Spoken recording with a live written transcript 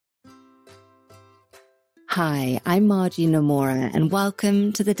Hi, I'm Margie Nomura, and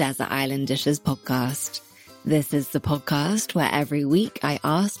welcome to the Desert Island Dishes podcast. This is the podcast where every week I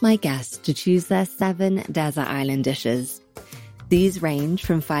ask my guests to choose their 7 desert island dishes. These range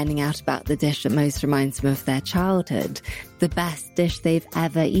from finding out about the dish that most reminds them of their childhood, the best dish they've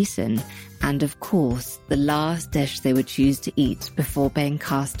ever eaten, and of course, the last dish they would choose to eat before being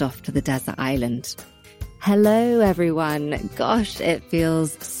cast off to the desert island. Hello, everyone. Gosh, it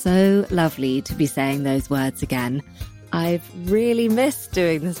feels so lovely to be saying those words again. I've really missed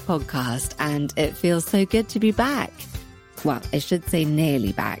doing this podcast, and it feels so good to be back. Well, I should say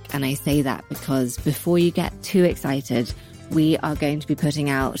nearly back, and I say that because before you get too excited, we are going to be putting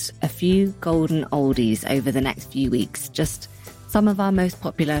out a few golden oldies over the next few weeks, just some of our most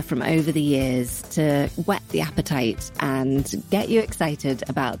popular from over the years to whet the appetite and get you excited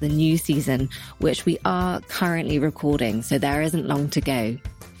about the new season, which we are currently recording, so there isn't long to go.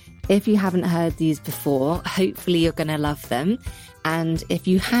 If you haven't heard these before, hopefully you're going to love them. And if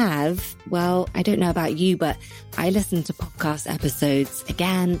you have, well, I don't know about you, but I listen to podcast episodes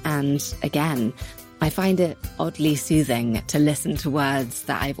again and again. I find it oddly soothing to listen to words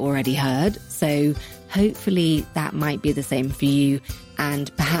that I've already heard. So hopefully that might be the same for you. And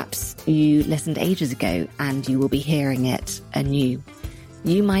perhaps you listened ages ago and you will be hearing it anew.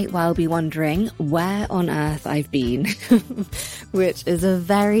 You might well be wondering where on earth I've been, which is a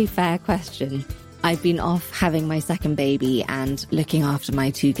very fair question. I've been off having my second baby and looking after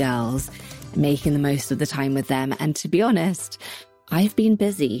my 2 girls, making the most of the time with them. And to be honest, I've been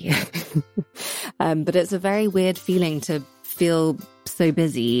busy, but it's a very weird feeling to feel so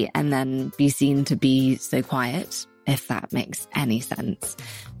busy and then be seen to be so quiet, if that makes any sense.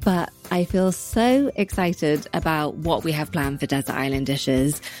 But I feel so excited about what we have planned for Desert Island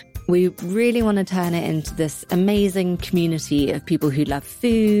Dishes. We really want to turn it into this amazing community of people who love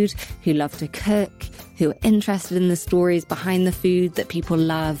food, who love to cook, who are interested in the stories behind the food that people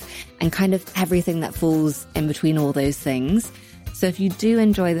love, and kind of everything that falls in between all those things. So if you do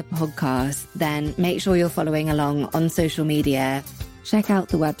enjoy the podcast, then make sure you're following along on social media. Check out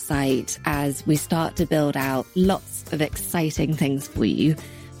the website as we start to build out lots of exciting things for you.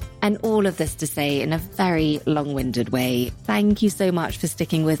 And all of this to say in a very long-winded way, thank you so much for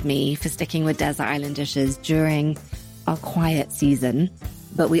sticking with me, for sticking with Desert Island Dishes during our quiet season.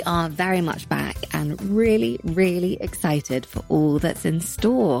 But we are very much back and really, really excited for all that's in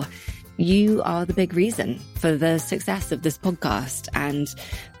store. You are the big reason for the success of this podcast. And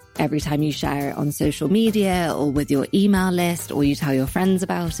every time you share it on social media or with your email list or you tell your friends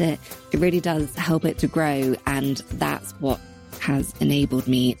about it, it really does help it to grow. And that's what has enabled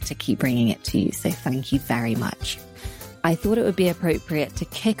me to keep bringing it to you. So thank you very much. I thought it would be appropriate to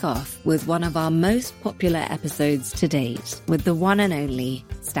kick off with one of our most popular episodes to date, with the one and only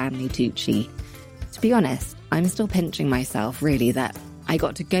Stanley Tucci. To be honest, I'm still pinching myself really that I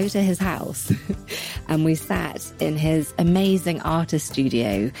got to go to his house and we sat in his amazing artist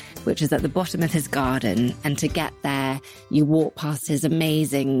studio, which is at the bottom of his garden. And to get there, you walk past his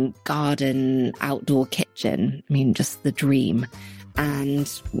amazing garden outdoor kitchen. I mean, just the dream.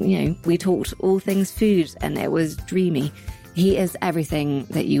 And, we talked all things food and it was dreamy. He is everything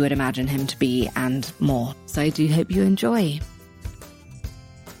that you would imagine him to be and more. So I do hope you enjoy.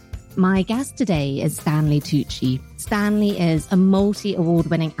 My guest today is Stanley Tucci. Stanley is a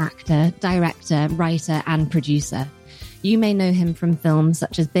multi-award-winning actor, director, writer, and producer. You may know him from films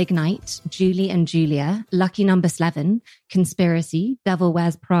such as Big Night, Julie and Julia, Lucky Number 11, Conspiracy, Devil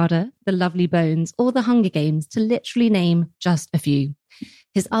Wears Prada, The Lovely Bones, or The Hunger Games, to literally name just a few.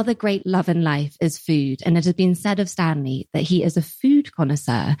 His other great love in life is food, and it has been said of Stanley that he is a food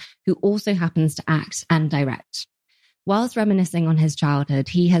connoisseur who also happens to act and direct. Whilst reminiscing on his childhood,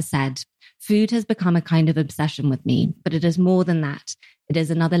 he has said, "Food has become a kind of obsession with me, but it is more than that. It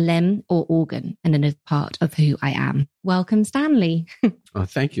is another limb or organ, and it is part of who I am." Welcome, Stanley. Oh,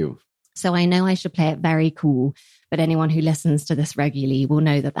 thank you. So I know I should play it very cool, but anyone who listens to this regularly will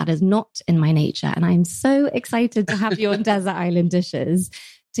know that that is not in my nature. And I'm so excited to have you on Desert Island Dishes.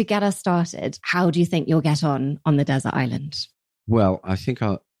 To get us started, how do you think you'll get on the desert island? Well, I think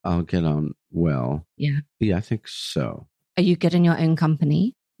I'll get on well. Yeah. Yeah, I think so. Are you good in your own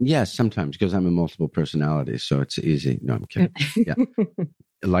company? Yes, sometimes, because I'm a multiple personality, so it's easy. No, I'm kidding. Yeah.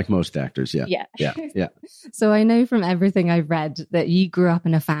 Like most actors, yeah. Yeah. So I know from everything I've read that you grew up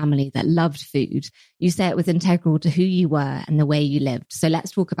in a family that loved food. You say it was integral to who you were and the way you lived. So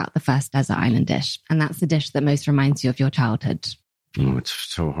let's talk about the first desert island dish. And that's the dish that most reminds you of your childhood. Oh, it's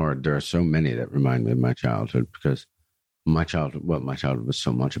so hard. There are so many that remind me of my childhood because my childhood was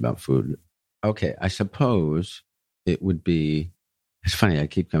so much about food. Okay, I suppose it would be, it's funny, I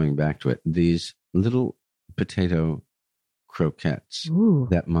keep coming back to it, these little potato croquettes Ooh.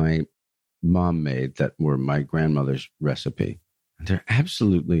 that my mom made that were my grandmother's recipe. They're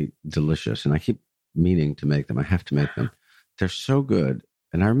absolutely delicious. And I keep meaning to make them. I have to make them. They're so good.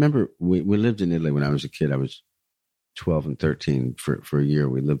 And I remember we lived in Italy when I was a kid. I was 12 and 13 for a year.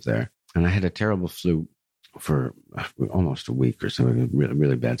 We lived there. And I had a terrible flu for almost a week or something, really,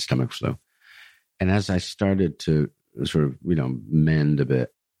 really bad stomach flu. And as I started to sort of, mend a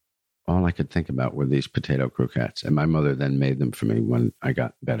bit, all I could think about were these potato croquettes. And my mother then made them for me when I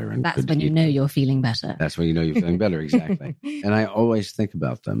got better. And that's when you know you're feeling better. That's when you know you're feeling better, exactly. And I always think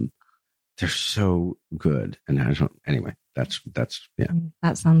about them. They're so good. And anyway, that's yeah.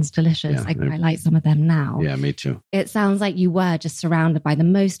 That sounds delicious. Yeah, I quite like some of them now. Yeah, me too. It sounds like you were just surrounded by the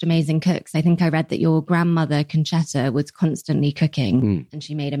most amazing cooks. I think I read that your grandmother, Concetta, was constantly cooking and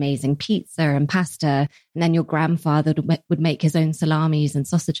she made amazing pizza and pasta. And then your grandfather would make his own salamis and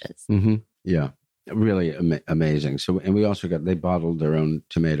sausages. Mm-hmm. Yeah, really amazing. So, and we also they bottled their own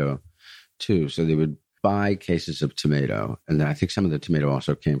tomato too. So they would buy cases of tomato. And I think some of the tomato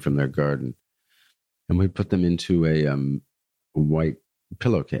also came from their garden. And we put them into a white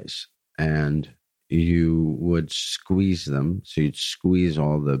pillowcase, and you would squeeze them. So you'd squeeze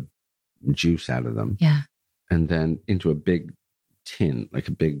all the juice out of them. Yeah. And then into a big tin, like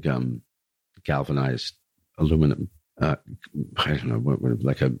a big galvanized aluminum, I don't know,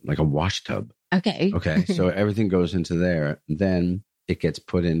 like a wash tub. Okay. Okay. So everything goes into there. Then it gets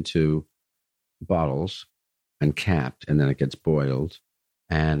put into bottles and capped, and then it gets boiled.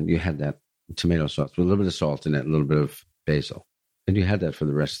 And you had that tomato sauce with a little bit of salt in it, a little bit of basil. And you had that for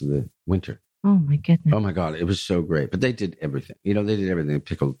the rest of the winter. Oh, my goodness. Oh, my God. It was so great. But they did everything. They did everything. They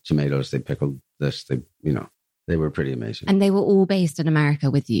pickled tomatoes. They pickled this. They were pretty amazing. And they were all based in America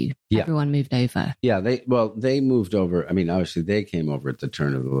with you. Yeah. Everyone moved over. Yeah. They moved over. I mean, obviously, they came over at the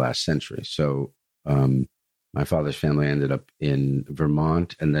turn of the last century. So my father's family ended up in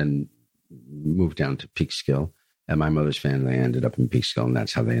Vermont and then moved down to Peekskill. And my mother's family ended up in Peekskill, and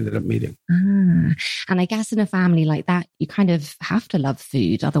that's how they ended up meeting. And I guess in a family like that, you kind of have to love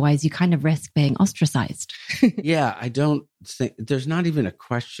food. Otherwise, you kind of risk being ostracized. Yeah, I don't think there's not even a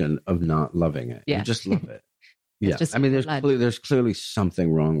question of not loving it. Yeah. You just love it. Yeah. I mean, there's clearly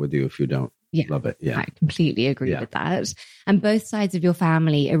something wrong with you if you don't love it. Yeah. I completely agree with that. And both sides of your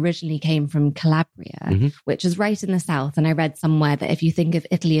family originally came from Calabria, which is right in the south. And I read somewhere that if you think of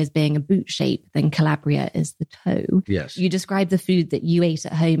Italy as being a boot shape, then Calabria is the toe. Yes. You describe the food that you ate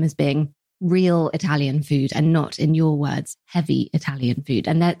at home as being real Italian food and not, in your words, heavy Italian food.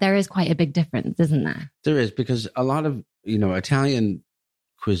 And there is quite a big difference, isn't there? There is, because a lot of, Italian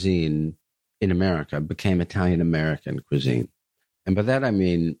cuisine in America became Italian-American cuisine. And by that, I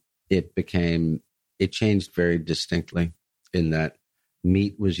mean, it changed very distinctly in that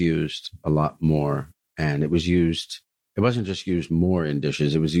meat was used a lot more, and it wasn't just used more in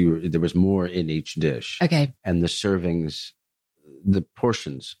dishes. There was more in each dish. Okay. And the servings, the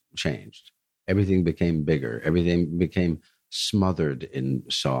portions changed. Everything became bigger. Everything became smothered in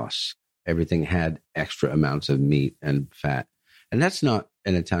sauce. Everything had extra amounts of meat and fat. And that's not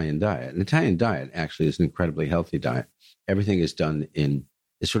an Italian diet. An Italian diet actually is an incredibly healthy diet. Everything is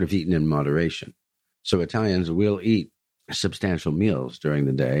sort of eaten in moderation. So Italians will eat substantial meals during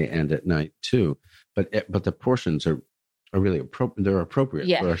the day and at night too. But the portions are really appropriate. They're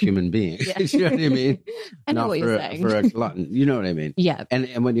appropriate for a human being. Yeah. You know what I mean? I know what you're saying. For a glutton. You know what I mean? Yeah.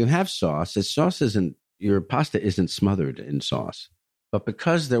 And when you have sauce, your pasta isn't smothered in sauce. But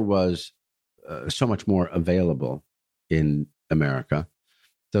because there was so much more available in America,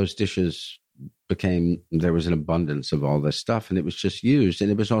 those dishes there was an abundance of all this stuff, and it was just used, and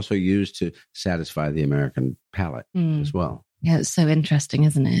it was also used to satisfy the American palate as well. Yeah, it's so interesting,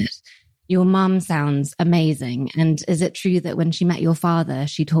 isn't it? Your mom sounds amazing. And is it true that when she met your father,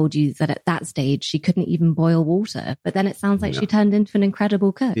 she told you that at that stage she couldn't even boil water? But then it sounds like she turned into an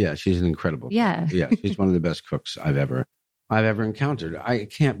incredible cook. Yeah, she's an incredible cook. Yeah. Yeah, she's one of the best cooks I've ever encountered. I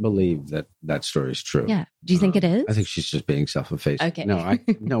can't believe that story is true. Yeah. Do you think it is? I think she's just being self-effacing. Okay.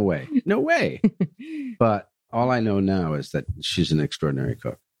 No way. No way. But all I know now is that she's an extraordinary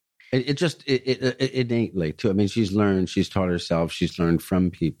cook. It innately too. I mean, she's taught herself, she's learned from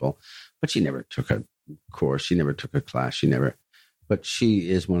people, but she never took a course. She never took a class. But she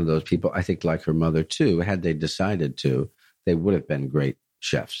is one of those people, I think, like her mother too. Had they decided to, they would have been great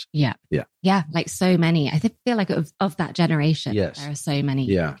chefs. Yeah. Yeah. Yeah. Like so many. I feel like of that generation, yes, there are so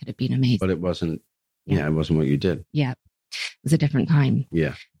many that could have been amazing. But it wasn't, it wasn't what you did. Yeah. It was a different time.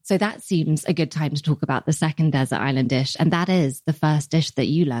 Yeah. So that seems a good time to talk about the second desert island dish. And that is the first dish that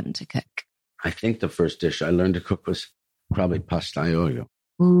you learned to cook. I think the first dish I learned to cook was probably pasta e olio.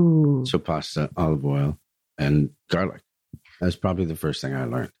 Ooh. So pasta, olive oil, and garlic. That's probably the first thing I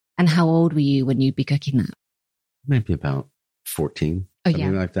learned. And how old were you when you'd be cooking that? Maybe about 14, Oh,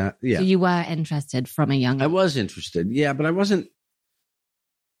 something yeah. like that. Yeah. So you were interested from a young age. I was interested. Yeah, but I wasn't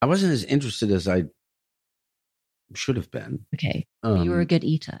as interested as I should have been. Okay. But you were a good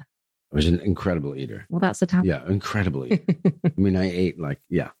eater. I was an incredible eater. Well, that's a talent. Yeah, incredible eater. I mean, I ate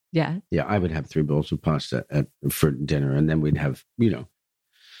Yeah. I would have 3 bowls of pasta for dinner, and then we'd have,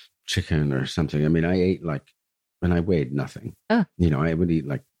 chicken or something. I mean, I ate and I weighed nothing. Oh. I would eat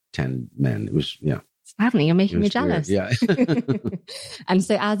like 10 men. It was, It's happening. You're making me jealous. Weird. Yeah. And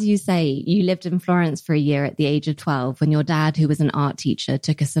so, as you say, you lived in Florence for a year at the age of 12 when your dad, who was an art teacher,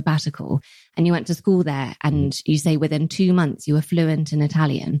 took a sabbatical, and you went to school there. And you say within 2 months you were fluent in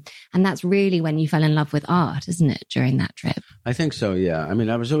Italian. And that's really when you fell in love with art, isn't it, during that trip? I think so, yeah. I mean,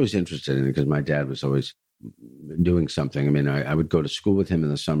 I was always interested in it because my dad was always doing something. I mean, I would go to school with him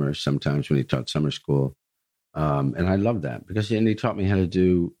in the summer sometimes when he taught summer school. And I loved that because he taught me how to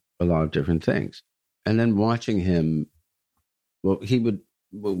do a lot of different things. And then watching him, well,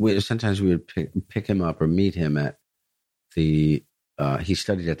 sometimes we would pick him up or meet him at he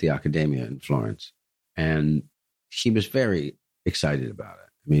studied at the Accademia in Florence. And he was very excited about it.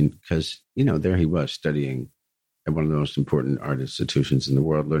 I mean, because, there he was studying at one of the most important art institutions in the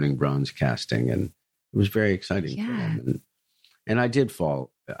world, learning bronze casting. And it was very exciting for him. And I did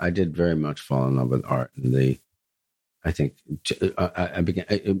very much fall in love with art. And I think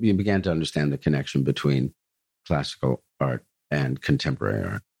you began to understand the connection between classical art and contemporary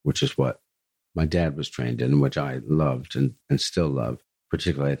art, which is what my dad was trained in, which I loved and still love,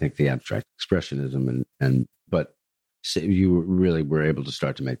 particularly I think the abstract expressionism but you really were able to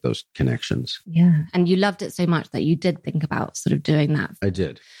start to make those connections. Yeah. And you loved it so much that you did think about sort of doing that. I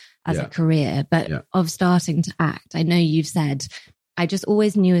did. As a career, but of starting to act. I know you've said, I just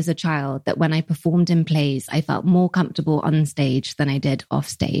always knew as a child that when I performed in plays, I felt more comfortable on stage than I did off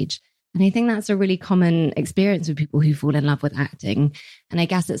stage. And I think that's a really common experience with people who fall in love with acting. And I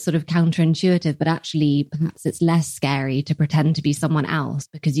guess it's sort of counterintuitive, but actually perhaps it's less scary to pretend to be someone else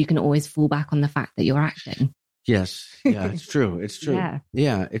because you can always fall back on the fact that you're acting. Yes. Yeah, it's true. It's true.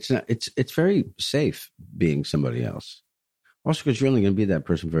 Yeah. It's very safe being somebody else. Also, because you're only going to be that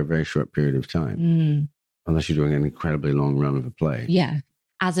person for a very short period of time, unless you're doing an incredibly long run of a play. Yeah.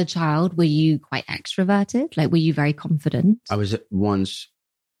 As a child, were you quite extroverted? Like, were you very confident? I was at once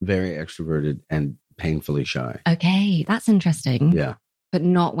very extroverted and painfully shy. Okay, that's interesting. Yeah. But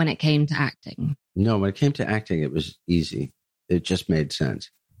not when it came to acting. No, when it came to acting, it was easy. It just made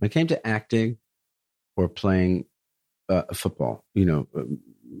sense. When it came to acting or playing football,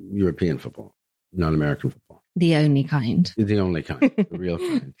 European football, not American football. The only kind. The only kind, the real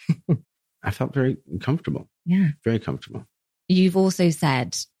kind. I felt very comfortable. Yeah. Very comfortable. You've also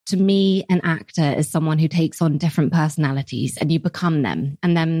said, to me, an actor is someone who takes on different personalities and you become them.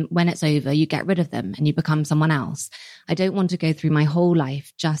 And then when it's over, you get rid of them and you become someone else. I don't want to go through my whole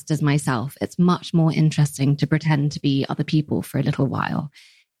life just as myself. It's much more interesting to pretend to be other people for a little while.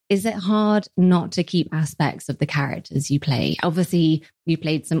 Is it hard not to keep aspects of the characters you play? Obviously, you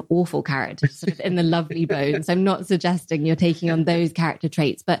played some awful characters sort of in The Lovely Bones. I'm not suggesting you're taking on those character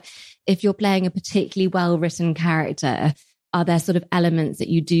traits, but if you're playing a particularly well-written character, are there sort of elements that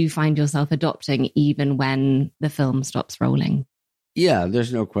you do find yourself adopting even when the film stops rolling? Yeah,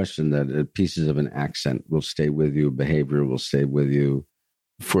 there's no question that pieces of an accent will stay with you, behavior will stay with you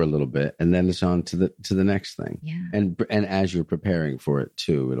for a little bit, and then it's on to the next thing. Yeah. And as you're preparing for it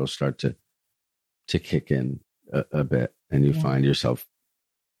too, it'll start to kick in a bit, and you find yourself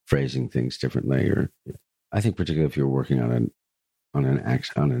phrasing things differently. Or I think particularly if you're working on an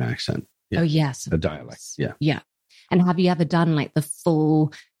accent. Yeah. Oh yes, a dialect. Yeah. Yeah. And have you ever done like the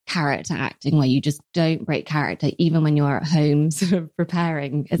full character acting where you just don't break character even when you're at home sort of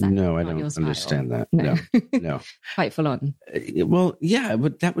preparing? Is that no, I don't understand that. No. Quite full on. Well, yeah,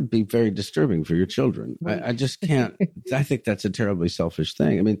 but that would be very disturbing for your children. I just can't. I think that's a terribly selfish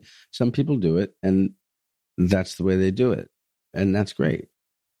thing. I mean, some people do it and that's the way they do it. And that's great.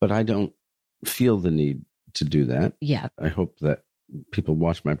 But I don't feel the need to do that. Yeah. I hope that people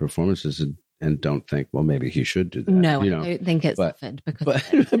watch my performances and don't think, well, maybe he should do that. No, I don't think it's suffered because but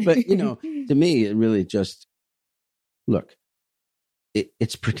to me, it really just, look,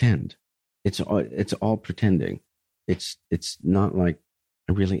 it's pretend. It's all pretending. It's not like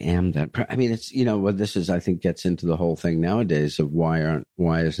I really am that. I mean, it's, what this is, I think gets into the whole thing nowadays of why aren't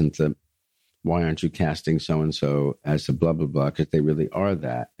you casting so-and-so as a blah, blah, blah, because they really are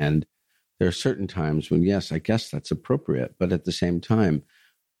that. And there are certain times when, yes, I guess that's appropriate. But at the same time,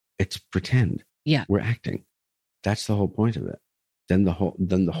 it's pretend. Yeah. We're acting. That's the whole point of it. Then the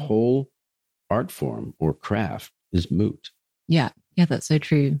whole art form or craft is moot. Yeah. Yeah, that's so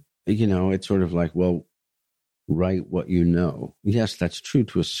true. It's sort of like, well, write what you know. Yes, that's true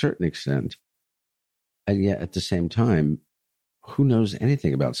to a certain extent. And yet at the same time, who knows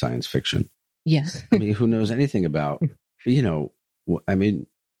anything about science fiction? Yeah. I mean, who knows anything about,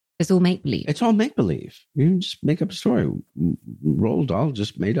 it's all make-believe. It's all make-believe. You just make up a story. Roald Dahl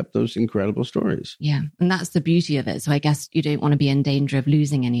just made up those incredible stories. Yeah. And that's the beauty of it. So I guess you don't want to be in danger of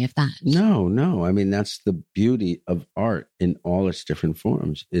losing any of that. No. I mean, that's the beauty of art in all its different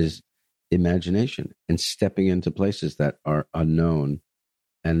forms is imagination and stepping into places that are unknown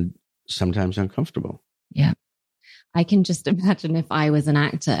and sometimes uncomfortable. Yeah. I can just imagine if I was an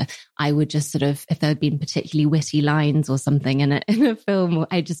actor, I would just sort of, if there had been particularly witty lines or something in a film,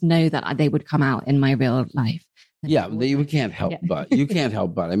 I just know that they would come out in my real life. Yeah, you can't help but. You can't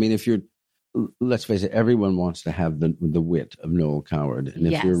help but. I mean, if you're, let's face it, everyone wants to have the wit of Noel Coward. And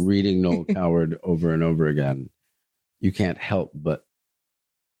if you're reading Noel Coward over and over again, you can't help but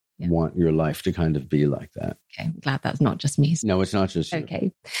want your life to kind of be like that. Okay, I'm glad that's not just me. No, it's not just you.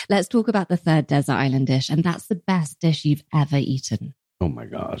 Okay, let's talk about the third desert island dish, and that's the best dish you've ever eaten. Oh my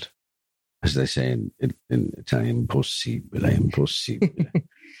God. As they say in Italian, possibile.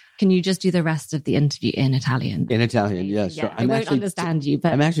 Can you just do the rest of the interview in Italian? In Italian, yes. Yeah, I won't understand you,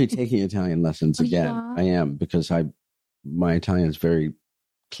 but... I'm actually taking Italian lessons again. I am, because my Italian is very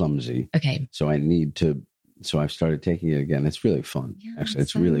clumsy. Okay. So I've started taking it again. It's really fun. Yeah, actually,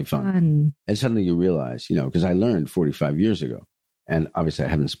 it's really fun. And suddenly you realize, because I learned 45 years ago, and obviously I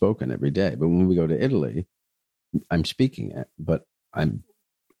haven't spoken every day, but when we go to Italy, I'm speaking it, but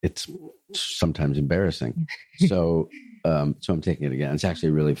it's sometimes embarrassing. So I'm taking it again. It's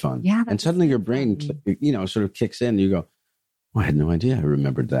actually really fun. Yeah. And suddenly your brain, sort of kicks in. You go, oh, I had no idea I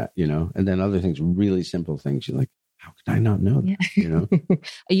remembered that, And then other things, really simple things, you're like, how could I not know that?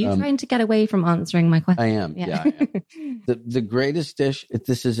 Are you trying to get away from answering my question? I am. Yeah. I am. The greatest dish,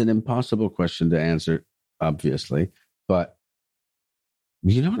 this is an impossible question to answer, obviously, but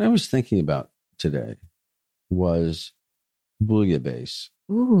you know what I was thinking about today was bouillabaisse.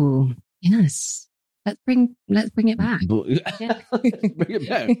 Ooh, yes. Let's bring it back. Let's bring it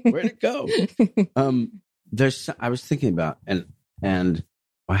back. Where'd it go? I was thinking about, and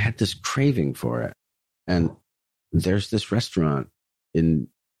I had this craving for it. And there's this restaurant in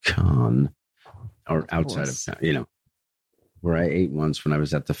Cannes, or outside of town, where I ate once when I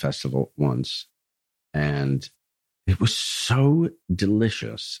was at the festival once. And it was so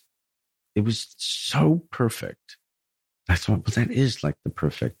delicious. It was so perfect. I thought, well, that is like the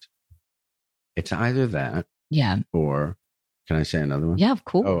perfect. It's either that. Yeah. Or, can I say another one? Yeah, of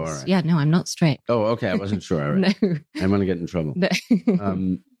course. Oh, all right. Yeah, no, I'm not strict. Oh, okay. I wasn't sure. All right. No. I'm going to get in trouble. No.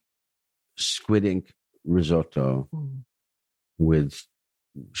 Squid ink risotto with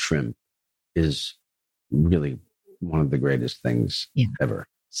shrimp is really one of the greatest things ever.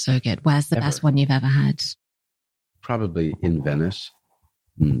 So good. Where's the best one you've ever had? Probably in Venice.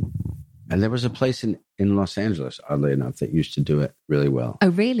 And there was a place in Los Angeles, oddly enough, that used to do it really well. Oh,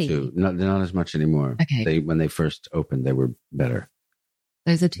 really? Too. Not as much anymore. Okay. When they first opened, they were better.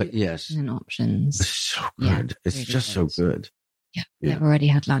 Those are two options. It's so good. It's really just so good. Yeah. I've already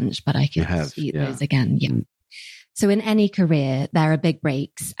had lunch, but I can eat those again. Yeah. So in any career, there are big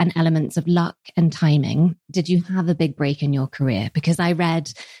breaks and elements of luck and timing. Did you have a big break in your career? Because I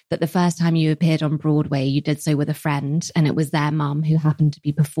read that the first time you appeared on Broadway, you did so with a friend, and it was their mum who happened to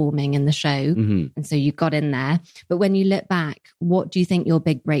be performing in the show. Mm-hmm. And so you got in there. But when you look back, what do you think your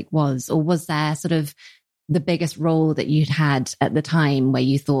big break was? Or was there sort of the biggest role that you'd had at the time where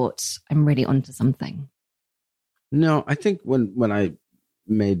you thought, I'm really onto something? No, I think when I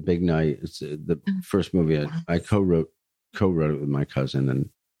made Big Night, it's the first movie I co-wrote it with my cousin and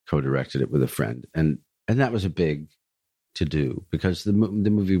co-directed it with a friend, and that was a big to do because the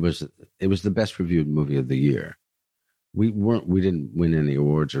movie was the best reviewed movie of the year. We didn't win any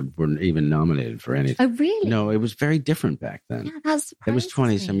awards or weren't even nominated for anything. Oh, really? No, it was very different back then. Yeah, that's surprising. It was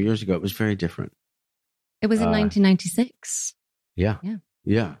 20 some years ago. It was very different. It was in 1996. Yeah.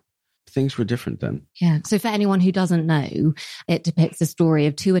 Things were different then. Yeah. So for anyone who doesn't know, it depicts the story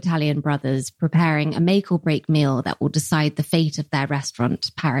of two Italian brothers preparing a make or break meal that will decide the fate of their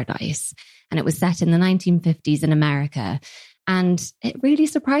restaurant, Paradise. And it was set in the 1950s in America. And it really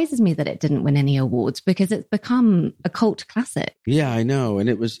surprises me that it didn't win any awards because it's become a cult classic. Yeah, I know. And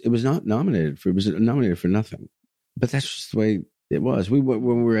it was not nominated for, it was nominated for nothing. But that's just the way it was. When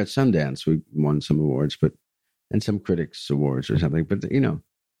we were at Sundance, we won some awards, and some critics awards or something,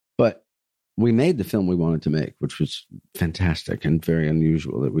 but we made the film we wanted to make, which was fantastic and very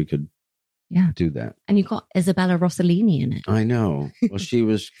unusual that we could do that. And you got Isabella Rossellini in it. I know. Well, she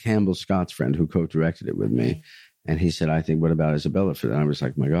was Campbell Scott's friend who co-directed it with me. And he said, I think, what about Isabella for that? And I was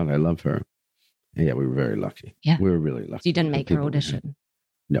like, my God, I love her. And yeah, we were very lucky. Yeah. We were really lucky. So you didn't make her audition?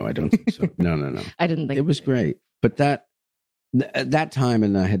 No, I don't think so. No. I didn't think it was great. But at that time,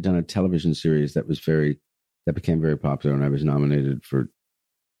 and I had done a television series that became very popular, and I was nominated for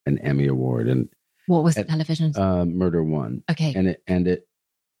an Emmy Award. And what was the television? Murder One. Okay.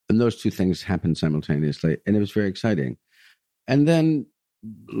 And those two things happened simultaneously, and it was very exciting. And then,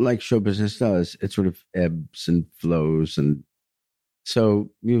 like show business does, it sort of ebbs and flows, and so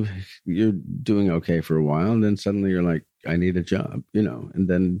you're doing okay for a while, and then suddenly you're like, I need a job, and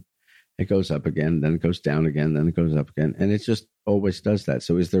then it goes up again, then it goes down again, then it goes up again, and it just always does that.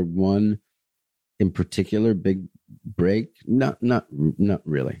 So, is there one in particular big break? Not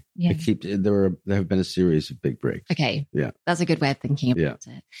really. Yeah. There have been a series of big breaks. Okay. Yeah. That's a good way of thinking about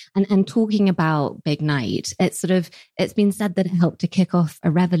it. And talking about Big Night, it's been said that it helped to kick off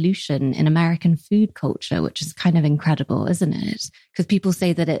a revolution in American food culture, which is kind of incredible, isn't it? Because people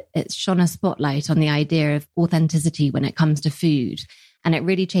say that it shone a spotlight on the idea of authenticity when it comes to food. And it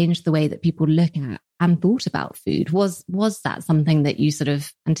really changed the way that people look at and thought about food. Was that something that you sort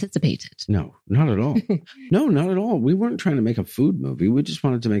of anticipated? No, not at all. No, not at all. We weren't trying to make a food movie. We just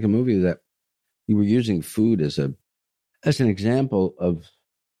wanted to make a movie that you were using food as an example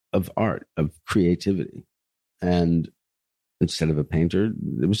of art, of creativity. And instead of a painter,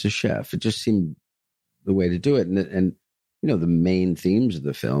 it was a chef. It just seemed the way to do it. And the main themes of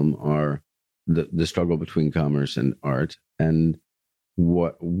the film are the struggle between commerce and art, and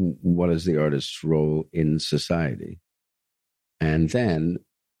what is the artist's role in society. And then,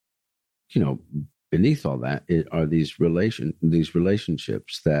 beneath all that are these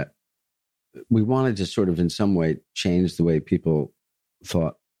relationships that we wanted to sort of in some way change the way people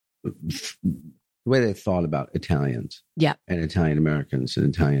thought, the way they thought about Italians and Italian Americans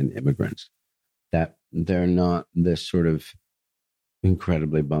and Italian immigrants, that they're not this sort of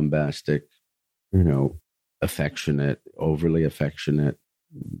incredibly bombastic, overly affectionate,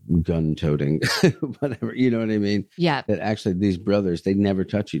 gun-toting, whatever, you know what I mean? Yeah. That actually these brothers, they never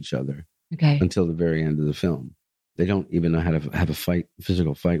touch each other until the very end of the film. They don't even know how to have a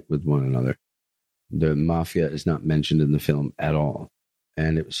physical fight with one another. The mafia is not mentioned in the film at all.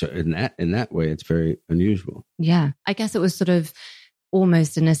 And so in that way, it's very unusual. Yeah. I guess it was sort of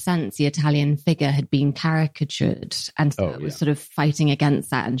almost in a sense, the Italian figure had been caricatured. And so it was sort of fighting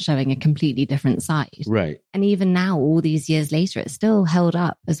against that and showing a completely different side. Right. And even now, all these years later, it's still held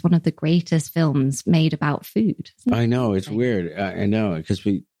up as one of the greatest films made about food. I know. It's weird. I know. Because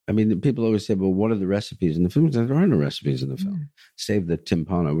people always say, well, what are the recipes in the film? There are no recipes in the film, save the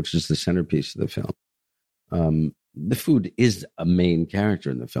timpano, which is the centerpiece of the film. The food is a main character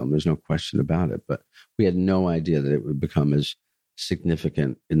in the film. There's no question about it. But we had no idea that it would become as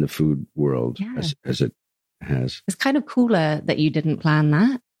significant in the food world as it has. It's kind of cooler that you didn't plan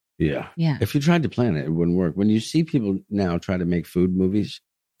that. Yeah. Yeah. If you tried to plan it, it wouldn't work. When you see people now try to make food movies,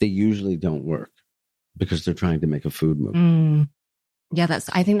 they usually don't work because they're trying to make a food movie. Yeah,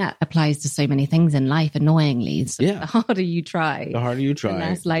 I think that applies to so many things in life, annoyingly. So the harder you try, the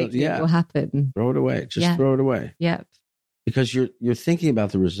less likely it will happen. Throw it away. Just throw it away. Yeah. Because you're thinking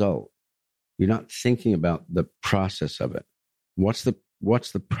about the result. You're not thinking about the process of it. What's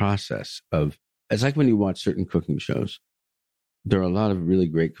the process of? It's like when you watch certain cooking shows. There are a lot of really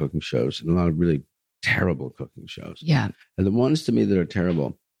great cooking shows and a lot of really terrible cooking shows. Yeah. And the ones to me that are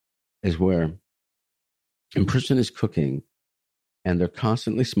terrible is where a person is cooking and they're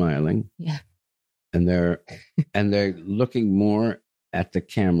constantly smiling. Yeah. And they're looking more at the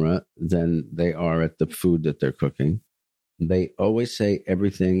camera than they are at the food that they're cooking. They always say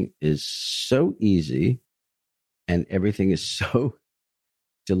everything is so easy and everything is so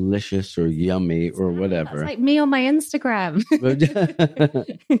delicious or yummy or whatever. That's like me on my Instagram.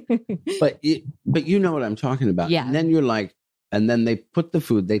 but you know what I'm talking about. Yeah. And then you're like, and then they put the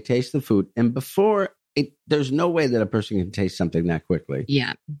food, they taste the food, and before there's no way that a person can taste something that quickly.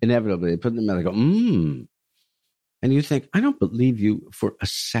 Yeah. Inevitably, they put them in, they go, and you think, I don't believe you for a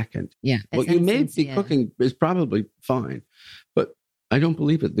second. Yeah. What you may be cooking is probably fine, but I don't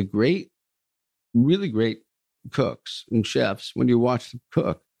believe it. The really great cooks and chefs, when you watch them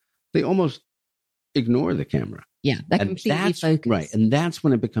cook, they almost ignore the camera. Yeah. They're completely focused. Right. And that's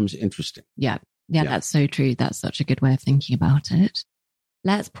when it becomes interesting. Yeah. Yeah. That's so true. That's such a good way of thinking about it.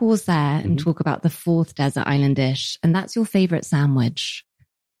 Let's pause there and talk about the fourth desert island dish. And that's your favorite sandwich.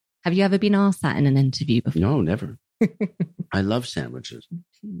 Have you ever been asked that in an interview before? No, never. I love sandwiches.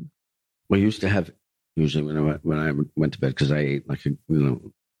 We used to have, usually when I went to bed, because I ate like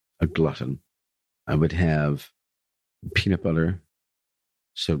a glutton. I would have peanut butter,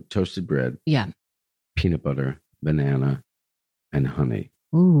 so toasted bread, Yeah. peanut butter, banana, and honey.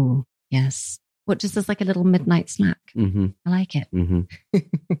 Ooh, yes. What, just as like a little midnight snack? Mm-hmm. I like it. Mm-hmm.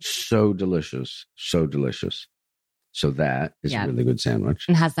 So delicious. So delicious. So that is a really good sandwich.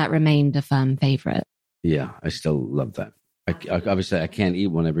 And has that remained a firm favorite? Yeah, I still love that. Obviously, I can't eat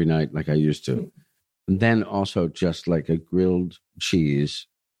one every night like I used to. And then also just like a grilled cheese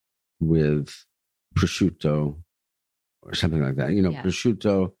with prosciutto or something like that.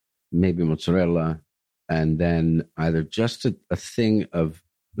 Prosciutto, maybe mozzarella, and then either just a thing of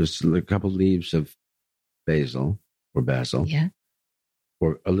just a couple leaves of basil, Yeah.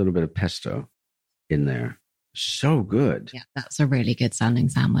 or a little bit of pesto in there. So good. Yeah, that's a really good sounding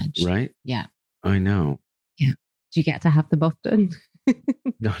sandwich. Right? Yeah. I know. Yeah. Do you get to have them often?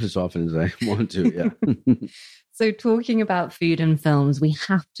 Not as often as I want to, yeah. So talking about food and films, we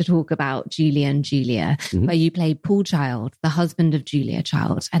have to talk about Julia and Julia, where you play Paul Child, the husband of Julia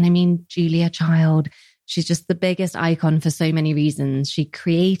Child. And I mean, Julia Child, she's just the biggest icon for so many reasons. She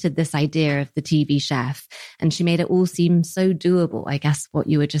created this idea of the TV chef and she made it all seem so doable. I guess what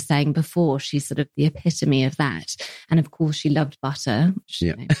you were just saying before, she's sort of the epitome of that. And of course, she loved butter, which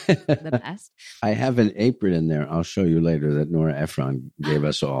the best. I have an apron in there. I'll show you later that Nora Ephron gave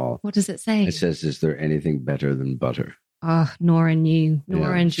us all. What does it say? It says, "Is there anything better than butter?" Oh, Nora knew.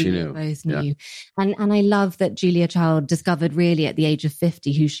 Nora and Julia both knew. Yeah. And I love that Julia Child discovered really at the age of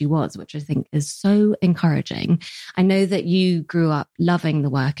 50 who she was, which I think is so encouraging. I know that you grew up loving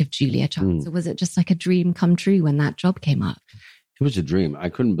the work of Julia Child. So was it just like a dream come true when that job came up? It was a dream. I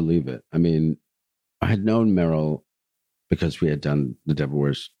couldn't believe it. I mean, I had known Meryl because we had done The Devil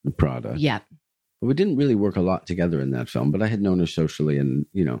Wears Prada. Yeah. But we didn't really work a lot together in that film, but I had known her socially and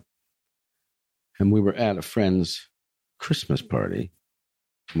we were at a friend's Christmas party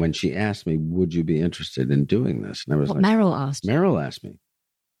when she asked me, would you be interested in doing this? And I was like, Meryl asked. Meryl asked me.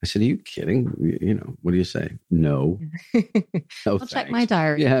 I said, are you kidding? What do you say? No. I'll check my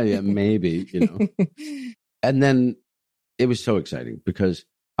diary. Yeah, maybe, And then it was so exciting because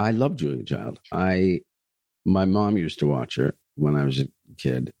I love Julia Child. My mom used to watch her when I was a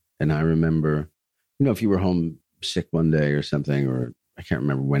kid. And I remember, if you were home sick one day or something, or I can't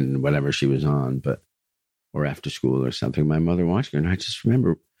remember whatever she was on, or after school or something, my mother watching her. And I just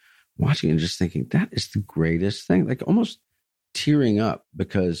remember watching and just thinking, that is the greatest thing, like almost tearing up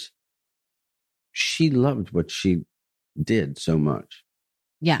because she loved what she did so much.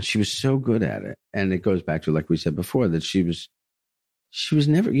 Yeah. She was so good at it. And it goes back to, like we said before, that she was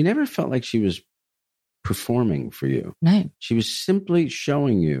never, you never felt like she was performing for you. No. She was simply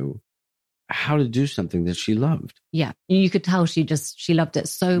showing you how to do something that she loved. Yeah. You could tell she loved it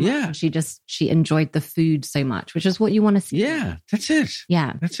so much. Yeah. And she enjoyed the food so much, which is what you want to see. Yeah, that's it.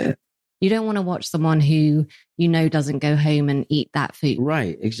 Yeah. That's it. You don't want to watch someone who, doesn't go home and eat that food.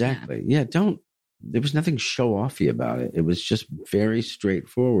 Right. Exactly. Yeah. There was nothing show-offy about it. It was just very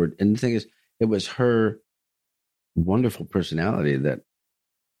straightforward. And the thing is, it was her wonderful personality that,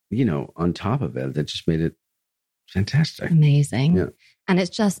 on top of it, that just made it fantastic. Amazing. Yeah. And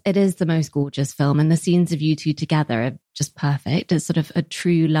it is the most gorgeous film. And the scenes of you two together are just perfect. It's sort of a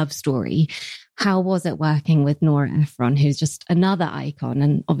true love story. How was it working with Nora Ephron, who's just another icon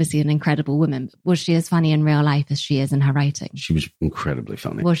and obviously an incredible woman? Was she as funny in real life as she is in her writing? She was incredibly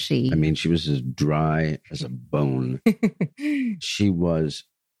funny. Was she? I mean, she was as dry as a bone. She was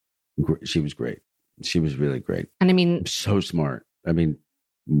great. She was really great. And I mean, so smart. I mean,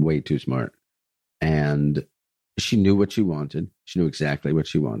 way too smart. And she knew what she wanted. She knew exactly what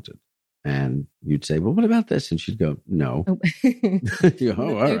she wanted. And you'd say, well, what about this? And she'd go, no. Oh,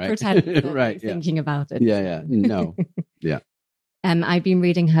 all right. Pretend right. Thinking about it. Yeah. No. Yeah. I've been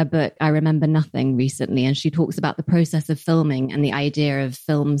reading her book, I Remember Nothing, recently, and she talks about the process of filming and the idea of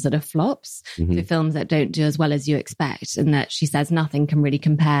films that are flops, so films that don't do as well as you expect, and that she says nothing can really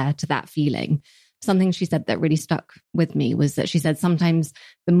compare to that feeling. Something she said that really stuck with me was that she said sometimes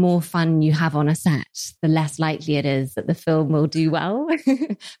the more fun you have on a set, the less likely it is that the film will do well.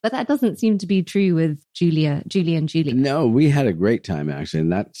 But that doesn't seem to be true with Julia and Julia. No, we had a great time, actually,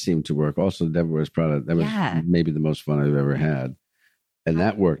 and that seemed to work. Also, The Devil Wears Prada, that was maybe the most fun I've ever had. And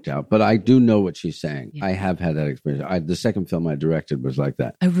that worked out. But I do know what she's saying. Yeah. I have had that experience. The second film I directed was like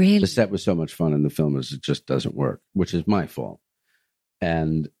that. Oh, really? The set was so much fun, and the film it just doesn't work, which is my fault.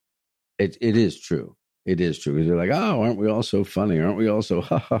 And it is true. It is true. Because they're like, oh, aren't we all so funny? Aren't we all so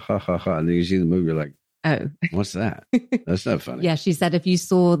ha, ha, ha, ha, ha? And then you see the movie, you're like, oh, what's that? That's not funny. Yeah, she said if you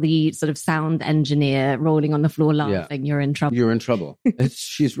saw the sort of sound engineer rolling on the floor laughing, you're in trouble. You're in trouble.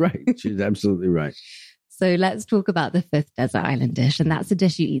 She's right. She's absolutely right. So let's talk about the fifth desert island dish. And that's the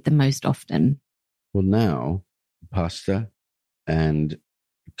dish you eat the most often. Well, now pasta and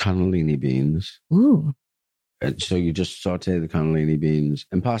cannellini beans. Ooh. And so you just saute the cannellini beans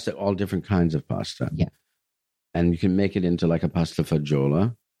and pasta, all different kinds of pasta. Yeah. And you can make it into like a pasta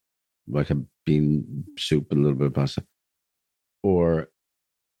fagioli, like a bean soup, a little bit of pasta. Or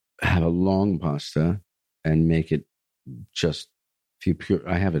have a long pasta and make it just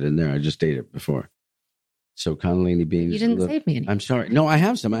I have it in there. I just ate it before. So cannellini beans. You didn't save me any. I'm sorry. No, I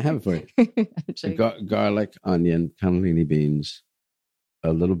have some. I have it for you. Garlic, onion, cannellini beans,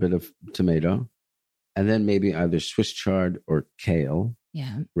 a little bit of tomato, and then maybe either Swiss chard or kale.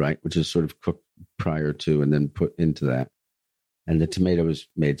 Yeah. Right, which is sort of cooked prior to and then put into that. And the tomato is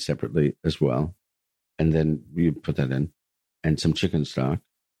made separately as well. And then you put that in. And some chicken stock.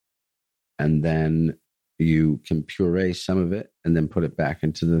 And then you can puree some of it and then put it back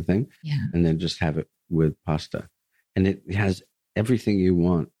into the thing. Yeah. And then just have it with pasta. And it has everything you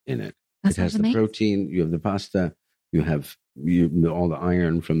want in it. That it has amazing. the protein, you have the pasta, you have all the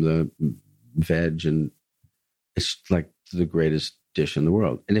iron from the veg, and it's like the greatest dish in the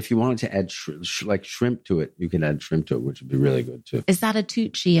world. And if you wanted to add shrimp to it, you can add shrimp to it, which would be really good too. Is that a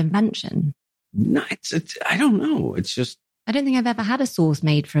Tucci invention? No, it's I don't know. It's just, I don't think I've ever had a sauce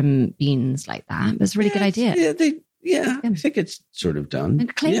made from beans like that. It's a really good idea. I think it's sort of done.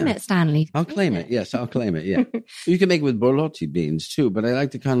 And claim it, Stanley. I'll claim it. Yes, I'll claim it. Yeah. You can make it with borlotti beans too, but I like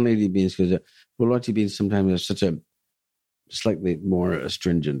the cannellini beans because borlotti beans sometimes are such a slightly more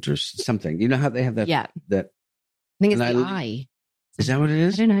astringent or something. You know how they have that? Yeah. That I think it's the eye. Is that what it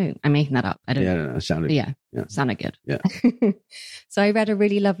is? I don't know. I'm making that up. I don't know. No, it sounded good. Yeah, sounded good. Yeah. So I read a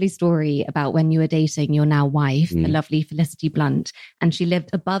really lovely story about when you were dating your now wife, the lovely Felicity Blunt, and she lived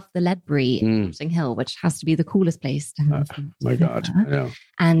above the Ledbury in Notting Hill, which has to be the coolest place to have. My God, I know.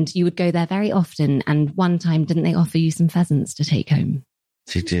 And you would go there very often. And one time, didn't they offer you some pheasants to take home?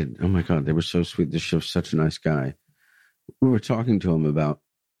 She did. Oh my God, they were so sweet. This was such a nice guy. We were talking to him about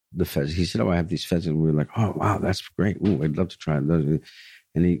the pheasant. He said, "Oh, I have these pheasants." We were like, "Oh, wow, that's great. Ooh, I'd love to try those."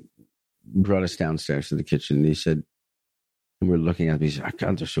 And he brought us downstairs to the kitchen. And he said, and we're looking at them. He said, "Oh,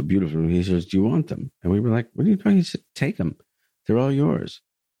 God, they're so beautiful." And he says, "Do you want them?" And we were like, "What are you doing?" He said, "Take them. They're all yours."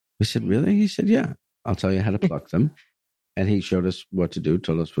 We said, "Really?" He said, "Yeah, I'll tell you how to pluck them." And he showed us what to do,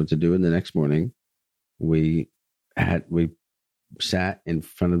 told us what to do. And the next morning, we sat in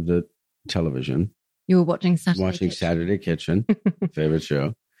front of the television. You were watching Saturday Kitchen, favorite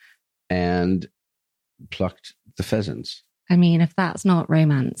show, and plucked the pheasants. I mean, if that's not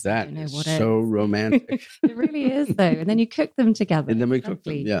romance, that I don't know is what so romantic. It really is, though. And then you cook them together. And then we cooked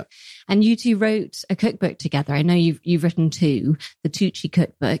them, yeah. And you two wrote a cookbook together. I know you've written two: the Tucci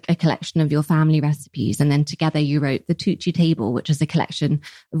Cookbook, a collection of your family recipes, and then together you wrote the Tucci Table, which is a collection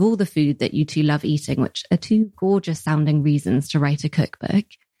of all the food that you two love eating, which are two gorgeous sounding reasons to write a cookbook.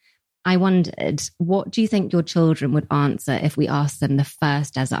 I wondered, what do you think your children would answer if we asked them the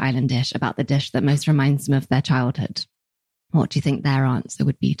first desert island dish about the dish that most reminds them of their childhood? What do you think their answer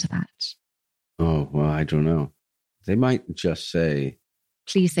would be to that? Oh, well, I don't know. They might just say...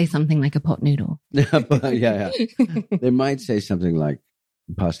 Please say something like a pot noodle. yeah. They might say something like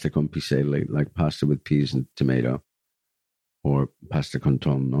pasta con piselli, like pasta with peas and tomato, or pasta con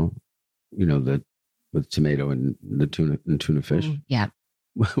tonno, with tomato and the tuna fish. Yeah.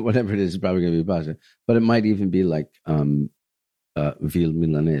 Whatever it is, it's probably going to be pasta. But it might even be like veal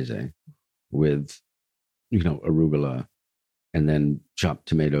milanese with, arugula, and then chopped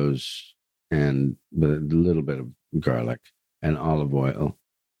tomatoes and with a little bit of garlic and olive oil,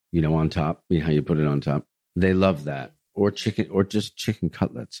 on top. How you put it on top. They love that. Or chicken, or just chicken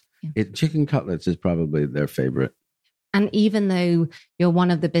cutlets. Yeah. Chicken cutlets is probably their favorite. And even though you're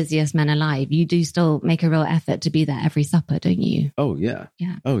one of the busiest men alive, you do still make a real effort to be there every supper, don't you? Oh, yeah.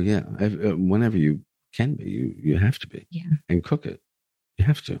 Yeah. Oh, yeah. Whenever you can be, you have to be. Yeah. And cook it. You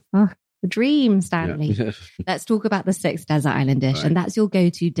have to. Oh, the dream, Stanley. Yeah. Let's talk about the sixth desert island dish. Right. And that's your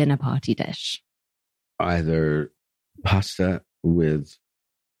go-to dinner party dish. Either pasta with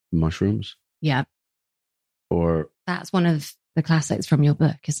mushrooms. Yeah. Or... That's one of the classics from your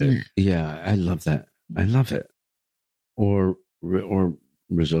book, isn't it? Yeah, I love that. I love it. Or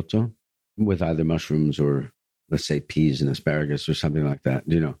risotto with either mushrooms or, let's say, peas and asparagus or something like that.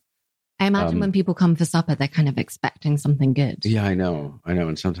 I imagine when people come for supper, they're kind of expecting something good. Yeah, I know.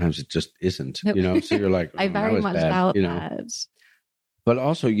 And sometimes it just isn't, so you're like, I very much doubt that. But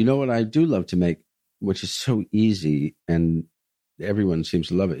also, what I do love to make, which is so easy and everyone seems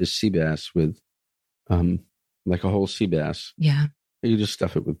to love it, is sea bass with, like a whole sea bass. Yeah. You just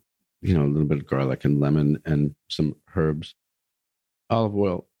stuff it with, a little bit of garlic and lemon and some herbs, olive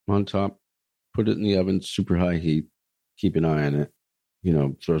oil on top, put it in the oven, super high heat, keep an eye on it,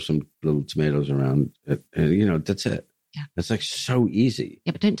 throw some little tomatoes around it, and that's it. Yeah. It's like so easy.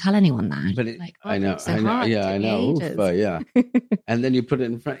 Yeah, but don't tell anyone that. But I know. Yeah, I know. But yeah. And then you put it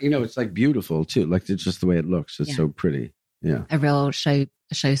in front, it's like beautiful too. Like it's just the way it looks. It's so pretty. Yeah. A real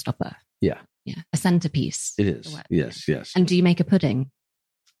showstopper. Yeah. Yeah. A centerpiece. It is. Yes. And do you make a pudding?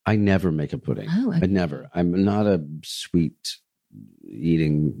 I never make a pudding. Oh, okay. I never. I'm not a sweet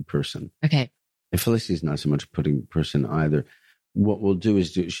eating person. Okay. And Felicity's not so much a pudding person either. What we'll do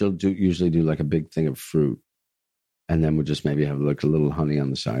is she'll usually do like a big thing of fruit. And then we'll just maybe have like a little honey on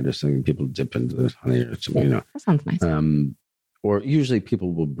the side or something. People dip into the honey or something, That sounds nice. Or usually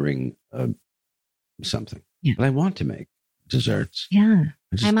people will bring something. Yeah. But I want to make desserts. Yeah.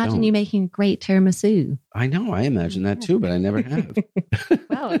 I imagine you making a great tiramisu. I know. I imagine that too, but I never have.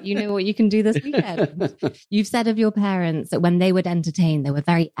 Well, you know what you can do this weekend. You've said of your parents that when they would entertain, they were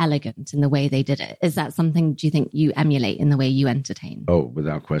very elegant in the way they did it. Is that something, do you think, you emulate in the way you entertain? Oh,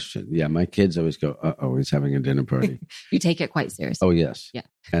 without question. Yeah. My kids always go, uh-oh, he's having a dinner party. You take it quite seriously. Oh, yes. Yeah.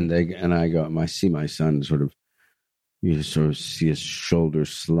 And I go, I see my son you sort of see his shoulder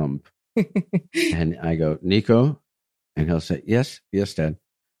slump. And I go, Nico? And he'll say, yes, Dad.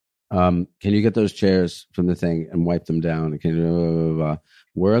 Can you get those chairs from the thing and wipe them down?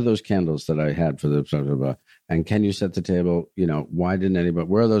 Where are those candles that I had for the and can you set the table? Why didn't anybody?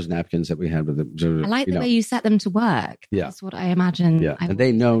 Where are those napkins that we had with the? I like the way you set them to work. Yeah, that's what I imagine. Yeah, and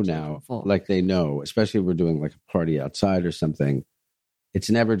they know now. Like they know, especially if we're doing like a party outside or something. It's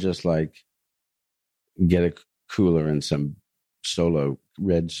never just like get a cooler and some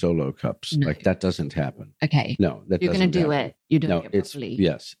red solo cups. No. Like that doesn't happen. Okay. No, that you're going to do it. You do it properly.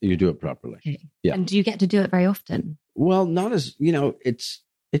 Yes, you do it properly. Okay. Yeah. And do you get to do it very often? Well, not as,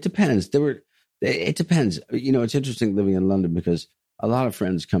 it depends. It depends. It's interesting living in London because a lot of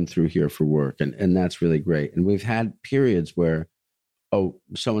friends come through here for work and that's really great. And we've had periods where,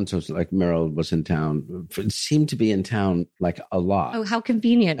 so-and-so, like Meryl was in town, seemed to be in town like a lot. Oh, how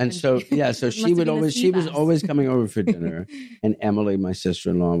convenient. And so she was always coming over for dinner. And Emily, my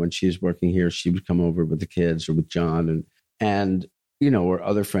sister-in-law, when she's working here, she would come over with the kids or with John and or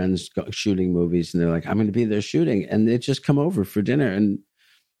other friends shooting movies. And they're like, I'm going to be there shooting. And they just come over for dinner. And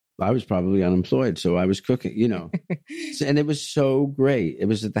I was probably unemployed, so I was cooking, And it was so great. It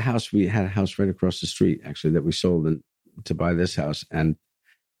was at the house. We had a house right across the street, actually, that we sold to buy this house. And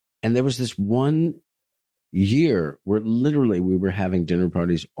there was this one year where literally we were having dinner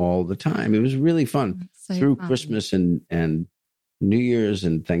parties all the time. It was really fun through Christmas and New Year's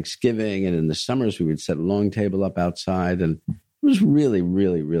and Thanksgiving. And in the summers, we would set a long table up outside. And it was really,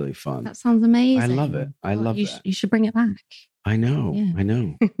 really, really fun. That sounds amazing. I love it. I love that. You should bring it back. I know. Yeah. I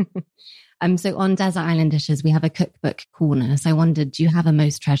know. So on Desert Island Dishes, we have a cookbook corner. So I wondered, do you have a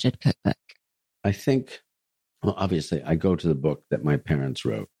most treasured cookbook? I think... Well, obviously, I go to the book that my parents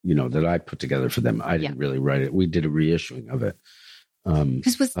wrote, that I put together for them. I didn't really write it. We did a reissuing of it.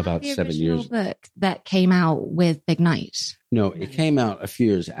 Because was about the 7 years book that came out with Big Night? No, it came out a few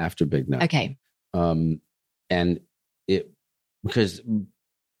years after Big Night. Okay. And because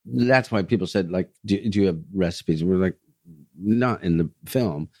that's why people said, like, do you have recipes? And we're like, not in the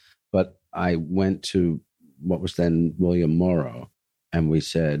film, but I went to what was then William Morrow, and we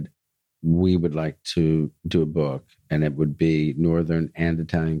said, we would like to do a book, and it would be Northern and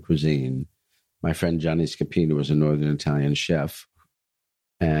Italian cuisine. My friend Johnny Scapino was a Northern Italian chef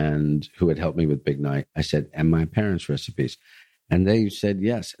and who had helped me with Big Night. I said, and my parents' recipes. And they said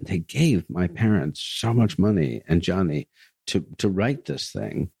yes. And they gave my parents so much money and Johnny to write this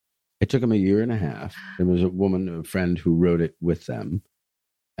thing. It took them a year and a half. There was a friend who wrote it with them.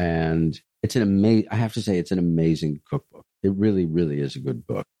 And it's I have to say, it's an amazing cookbook. It really, really is a good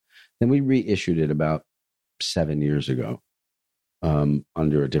book. Then we reissued it about 7 years ago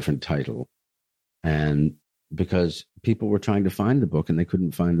under a different title. And because people were trying to find the book and they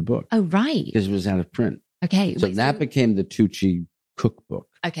couldn't find the book. Oh, right. Because it was out of print. Okay. So that became the Tucci cookbook.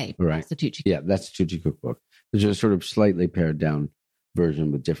 Okay. Right. That's the Tucci. Yeah, that's the Tucci cookbook. There's a sort of slightly pared down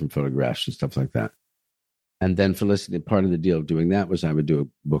version with different photographs and stuff like that. And then Felicity, part of the deal of doing that was I would do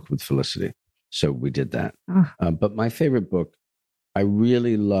a book with Felicity. So we did that. Oh. But my favorite book, I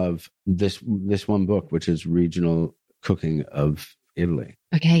really love this one book, which is Regional Cooking of Italy.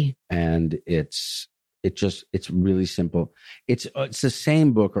 Okay. And it's really simple. It's the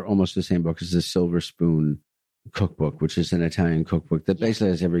same book or almost the same book as the Silver Spoon cookbook, which is an Italian cookbook that basically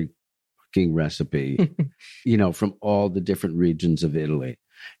has every cooking recipe, from all the different regions of Italy.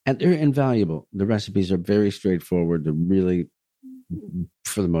 And they're invaluable. The recipes are very straightforward. They're really,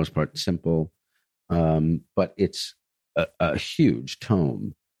 for the most part, simple. But it's a huge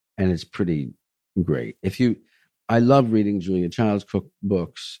tome, and it's pretty great. I love reading Julia Child's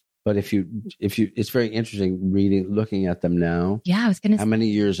cookbooks, but if you, it's very interesting looking at them now. Yeah, I was going to say. How many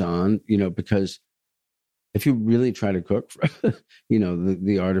years on, because if you really try to cook,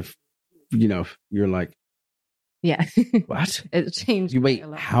 the art of, you're like, yeah, what? It changed. You wait,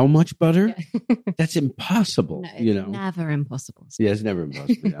 how much butter? Yeah. That's impossible. No, it's never impossible. Yeah, it's never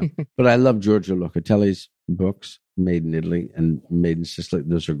impossible. Yeah. But I love Giorgio Locatelli's books, Made in Italy and Made in Sicily.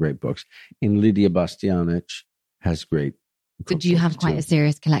 Those are great books. And Lydia Bastianich has great. So do you have quite a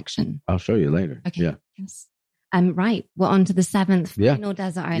serious collection? I'll show you later. Okay. Yeah. Yes. Right. We're on to the 7th final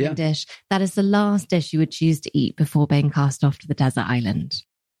desert island dish. That is the last dish you would choose to eat before being cast off to the desert island.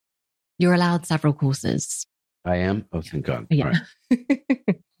 You're allowed several courses. I am? Oh, thank God. Yeah.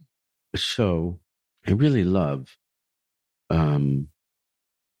 Right. So I really love, oh my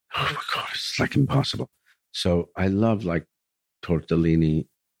God, it's like impossible. So I love like tortellini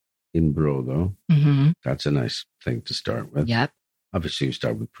in brodo. Mm-hmm. That's a nice thing to start with. Yep. Obviously you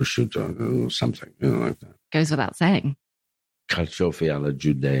start with prosciutto or something, like that. Goes without saying. Carciofi alla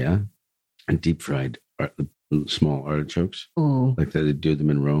Judea and deep fried small artichokes. Ooh. Like they do them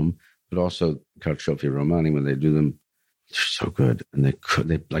in Rome. But also carciofi romani, when they do them, they're so good. And they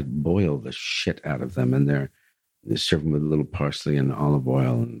like boil the shit out of them. And they serve them with a little parsley and olive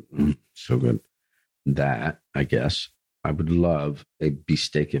oil. And so good. That, I guess, I would love a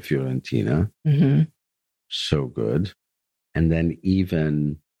bistecca fiorentina. Mm-hmm. So good. And then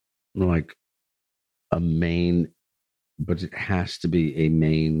even like a Maine, but it has to be a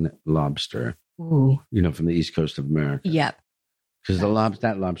Maine lobster. Ooh. From the East Coast of America. Yep. Because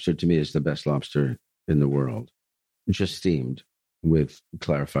that lobster to me is the best lobster in the world. Just steamed with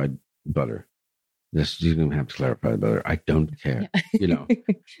clarified butter. You don't have to clarify the butter. I don't care. Yeah.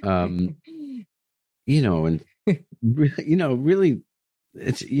 And really,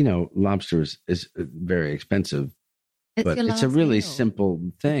 it's lobster is very expensive, but it's a really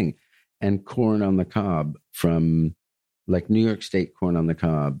simple thing. And corn on the cob from like New York State corn on the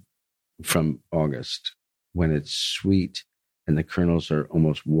cob from August when it's sweet. And the kernels are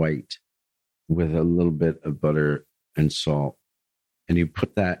almost white with a little bit of butter and salt. And you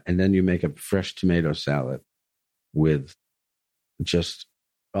put that, and then you make a fresh tomato salad with just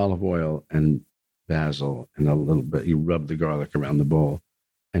olive oil and basil and a little bit. You rub the garlic around the bowl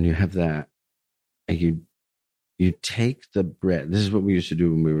and you have that. And you take the bread. This is what we used to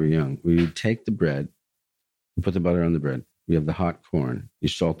do when we were young. We would take the bread, you put the butter on the bread. You have the hot corn. You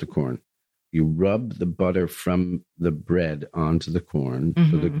salt the corn. You rub the butter from the bread onto the corn,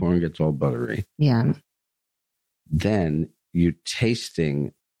 so the corn gets all buttery. Yeah. Then you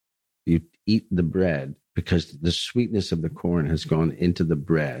eat the bread because the sweetness of the corn has gone into the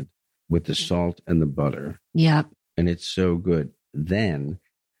bread with the salt and the butter. Yeah. And it's so good. Then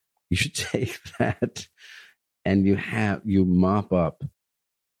you should take that and you mop up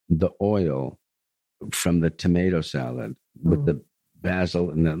the oil from the tomato salad with the basil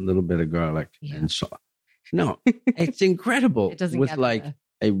and a little bit of garlic and salt. No, it's incredible. It doesn't with get like better.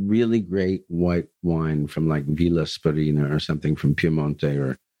 A really great white wine from like Villa Sparina or something from Piemonte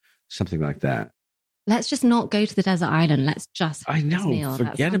or something like that. Let's just not go to the desert island. Let's just I know.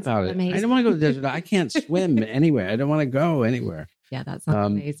 Forget about it. amazing. I don't want to go to the desert. I can't swim anywhere. I don't want to go anywhere. Yeah, that sounds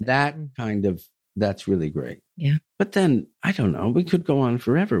amazing. That's really great. Yeah. But then I don't know. We could go on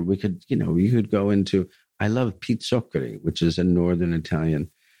forever. We could, you could go into. I love pizzoccheri, which is a northern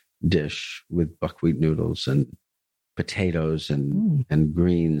Italian dish with buckwheat noodles and potatoes and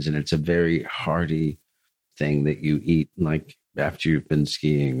greens. And it's a very hearty thing that you eat like after you've been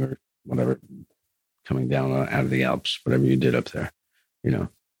skiing or whatever, coming down out of the Alps, whatever you did up there,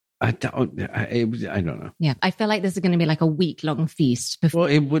 I don't know. Yeah. I feel like this is going to be like a week-long feast. Before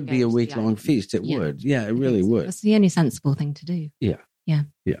it would be a week-long feast. It would. Yeah, it really would. That's the only sensible thing to do. Yeah. Yeah.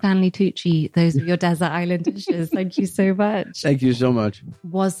 Stanley Tucci, those are your desert island dishes. Thank you so much. Thank you so much.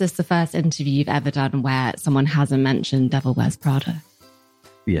 Was this the first interview you've ever done where someone hasn't mentioned Devil Wears Prada?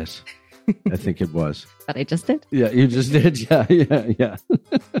 Yes, I think it was. But I just did? Yeah, you just did. Yeah.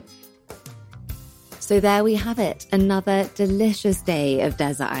 So there we have it, another delicious day of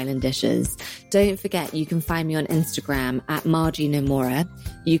desert island dishes. Don't forget, you can find me on Instagram at Margie Nomura.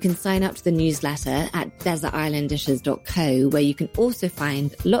 You can sign up to the newsletter at desertislanddishes.co, where you can also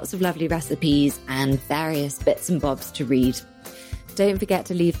find lots of lovely recipes and various bits and bobs to read. Don't forget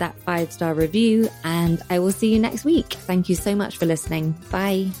to leave that 5-star review, and I will see you next week. Thank you so much for listening.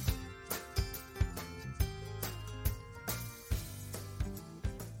 Bye.